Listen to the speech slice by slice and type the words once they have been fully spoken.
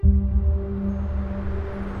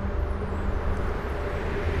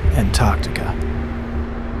Antarctica.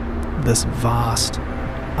 This vast,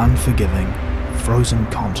 unforgiving, frozen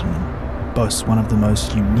continent boasts one of the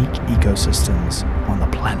most unique ecosystems on the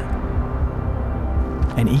planet.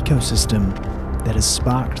 An ecosystem that has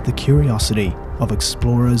sparked the curiosity of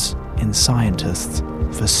explorers and scientists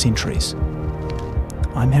for centuries.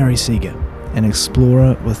 I'm Harry Seeger, an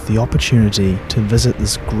explorer with the opportunity to visit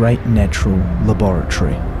this great natural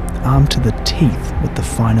laboratory. Armed to the teeth with the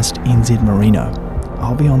finest NZ Merino,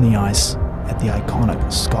 I'll be on the ice at the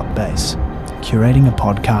iconic Scott Base, curating a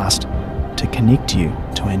podcast to connect you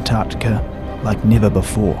to Antarctica like never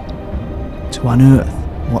before, to unearth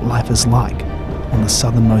what life is like on the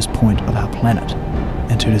southernmost point of our planet,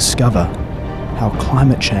 and to discover how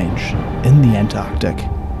climate change in the Antarctic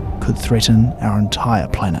could threaten our entire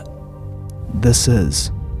planet. This is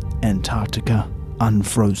Antarctica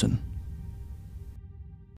Unfrozen.